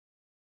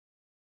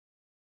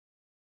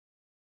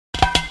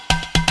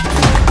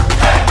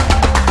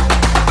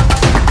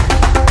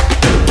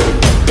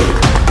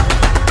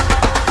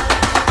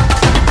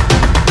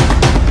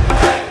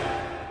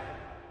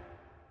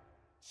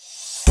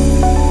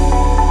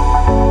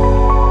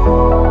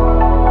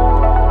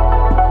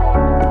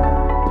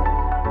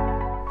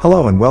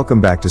Hello and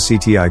welcome back to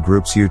CTI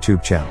Group's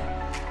YouTube channel.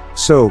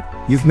 So,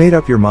 you've made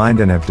up your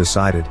mind and have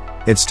decided,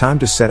 it's time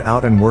to set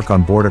out and work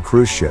on board a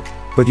cruise ship,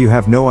 but you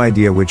have no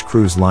idea which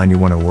cruise line you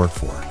want to work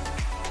for.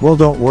 Well,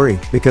 don't worry,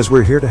 because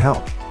we're here to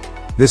help.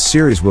 This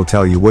series will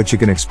tell you what you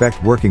can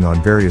expect working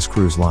on various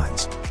cruise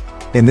lines.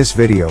 In this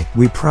video,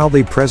 we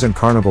proudly present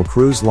Carnival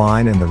Cruise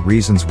Line and the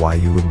reasons why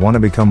you would want to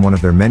become one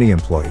of their many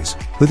employees,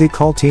 who they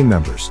call team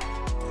members.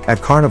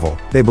 At Carnival,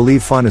 they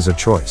believe fun is a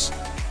choice.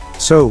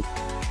 So,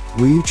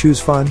 will you choose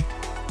fun?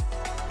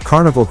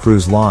 Carnival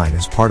Cruise Line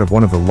is part of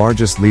one of the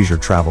largest leisure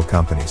travel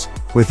companies,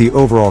 with the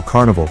overall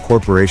Carnival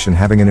Corporation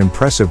having an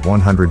impressive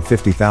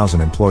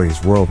 150,000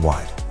 employees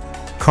worldwide.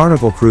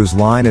 Carnival Cruise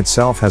Line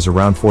itself has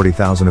around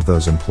 40,000 of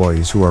those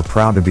employees who are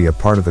proud to be a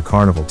part of the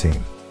Carnival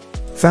team.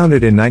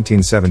 Founded in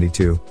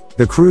 1972,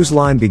 the cruise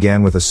line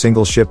began with a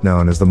single ship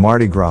known as the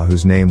Mardi Gras,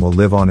 whose name will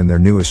live on in their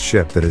newest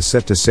ship that is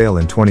set to sail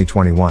in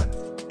 2021.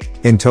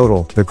 In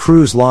total, the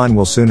cruise line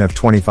will soon have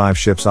 25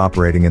 ships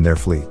operating in their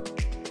fleet.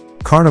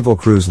 Carnival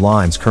Cruise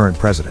Line's current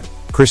president,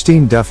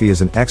 Christine Duffy,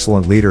 is an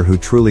excellent leader who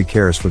truly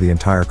cares for the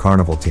entire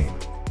Carnival team.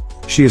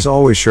 She is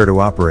always sure to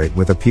operate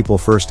with a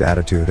people-first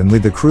attitude and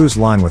lead the cruise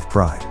line with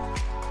pride.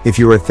 If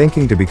you are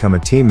thinking to become a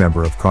team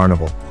member of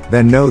Carnival,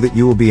 then know that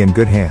you will be in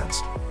good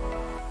hands.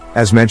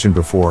 As mentioned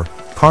before,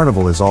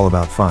 Carnival is all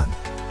about fun.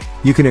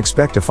 You can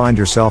expect to find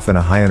yourself in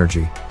a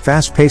high-energy,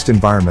 fast-paced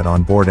environment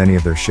on board any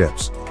of their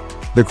ships.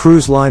 The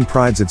cruise line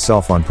prides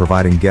itself on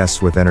providing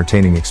guests with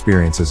entertaining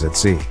experiences at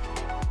sea.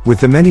 With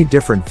the many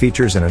different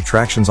features and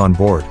attractions on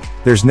board,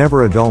 there's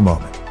never a dull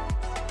moment.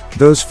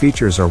 Those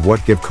features are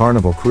what give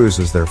Carnival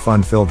Cruises their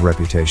fun-filled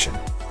reputation.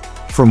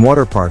 From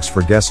water parks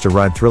for guests to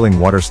ride thrilling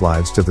water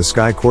slides to the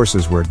sky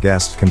courses where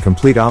guests can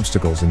complete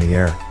obstacles in the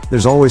air,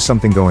 there's always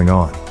something going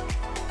on.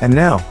 And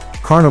now,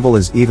 Carnival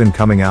is even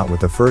coming out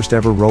with the first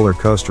ever roller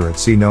coaster at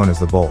sea known as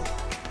the Bolt.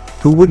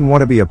 Who wouldn't want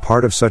to be a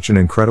part of such an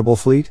incredible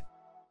fleet?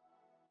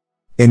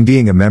 In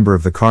being a member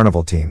of the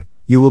Carnival team,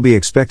 you will be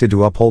expected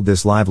to uphold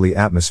this lively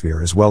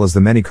atmosphere as well as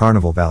the many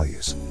Carnival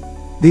values.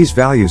 These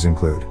values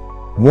include: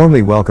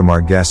 warmly welcome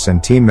our guests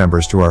and team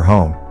members to our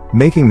home,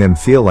 making them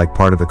feel like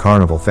part of the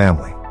Carnival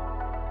family.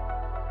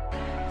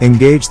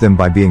 Engage them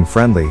by being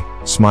friendly,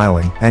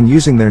 smiling, and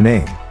using their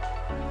name.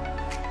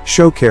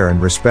 Show care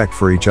and respect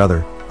for each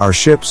other, our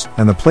ships,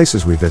 and the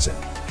places we visit.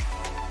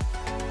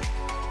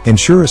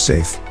 Ensure a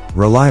safe,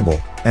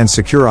 reliable, and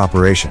secure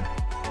operation.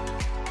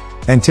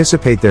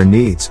 Anticipate their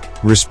needs,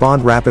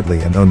 respond rapidly,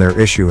 and own their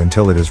issue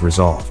until it is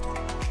resolved.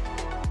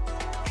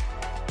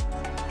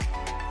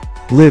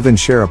 Live and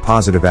share a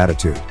positive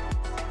attitude.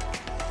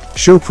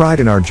 Show pride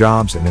in our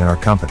jobs and in our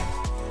company.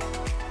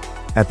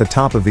 At the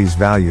top of these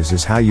values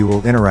is how you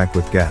will interact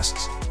with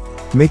guests.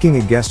 Making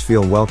a guest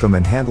feel welcome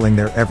and handling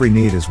their every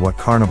need is what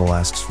Carnival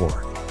asks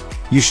for.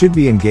 You should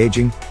be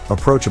engaging,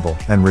 approachable,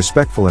 and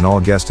respectful in all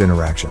guest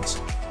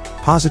interactions.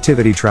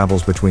 Positivity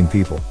travels between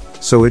people,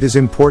 so it is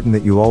important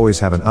that you always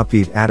have an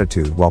upbeat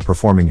attitude while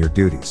performing your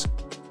duties.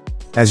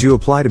 As you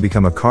apply to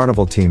become a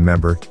Carnival team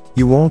member,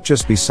 you won't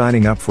just be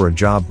signing up for a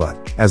job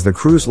but, as the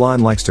cruise line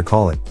likes to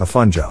call it, a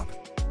fun job.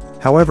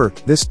 However,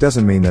 this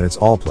doesn't mean that it's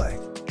all play.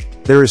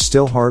 There is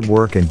still hard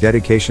work and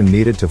dedication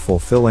needed to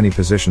fulfill any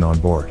position on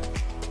board.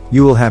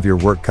 You will have your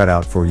work cut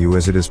out for you,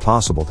 as it is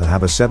possible to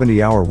have a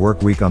 70-hour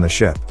work week on the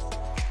ship.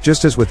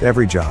 Just as with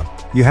every job,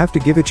 you have to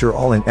give it your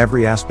all in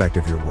every aspect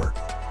of your work.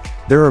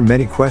 There are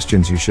many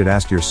questions you should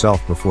ask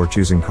yourself before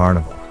choosing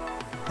Carnival.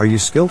 Are you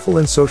skillful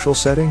in social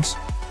settings?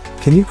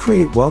 Can you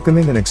create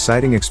welcoming and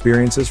exciting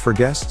experiences for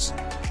guests?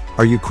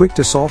 Are you quick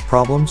to solve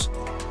problems?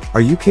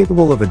 Are you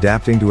capable of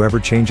adapting to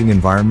ever-changing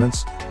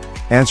environments?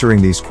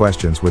 Answering these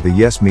questions with a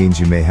yes means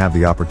you may have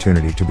the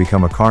opportunity to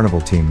become a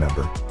Carnival team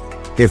member.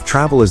 If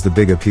travel is the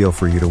big appeal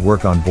for you to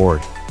work on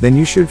board, then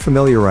you should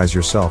familiarize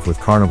yourself with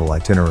Carnival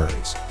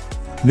itineraries.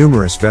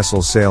 Numerous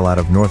vessels sail out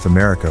of North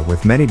America,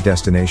 with many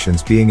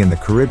destinations being in the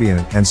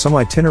Caribbean and some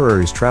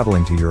itineraries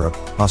traveling to Europe,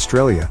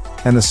 Australia,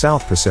 and the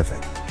South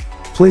Pacific.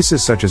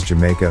 Places such as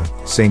Jamaica,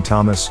 St.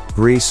 Thomas,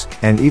 Greece,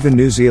 and even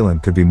New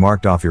Zealand could be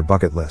marked off your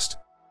bucket list.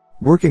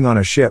 Working on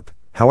a ship,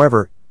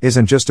 however,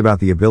 isn't just about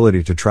the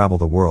ability to travel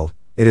the world,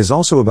 it is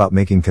also about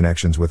making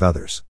connections with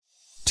others.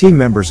 Team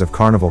members of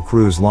Carnival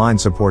Cruise Line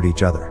support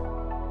each other.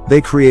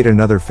 They create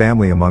another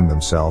family among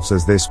themselves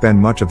as they spend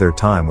much of their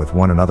time with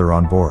one another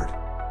on board.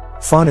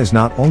 Fun is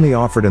not only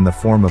offered in the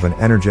form of an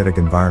energetic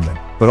environment,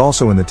 but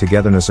also in the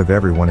togetherness of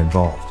everyone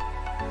involved.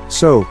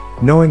 So,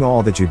 knowing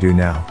all that you do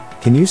now,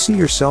 can you see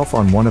yourself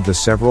on one of the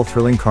several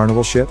thrilling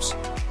Carnival ships?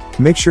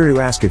 Make sure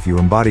to ask if you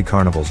embody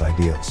Carnival's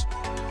ideals.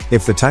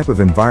 If the type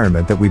of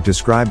environment that we've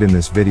described in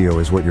this video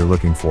is what you're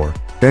looking for,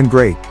 then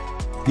great!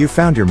 You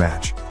found your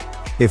match.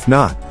 If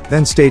not,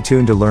 then stay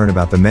tuned to learn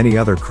about the many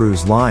other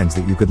cruise lines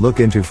that you could look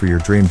into for your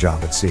dream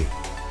job at sea.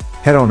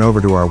 Head on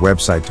over to our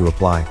website to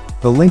apply,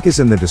 the link is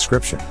in the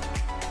description.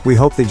 We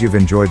hope that you've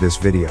enjoyed this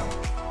video.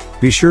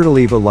 Be sure to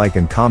leave a like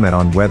and comment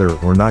on whether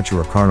or not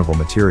you're a Carnival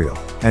material,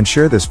 and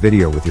share this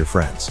video with your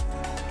friends.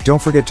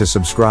 Don't forget to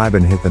subscribe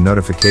and hit the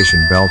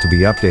notification bell to be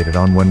updated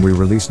on when we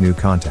release new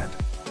content.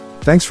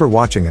 Thanks for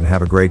watching and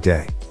have a great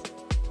day.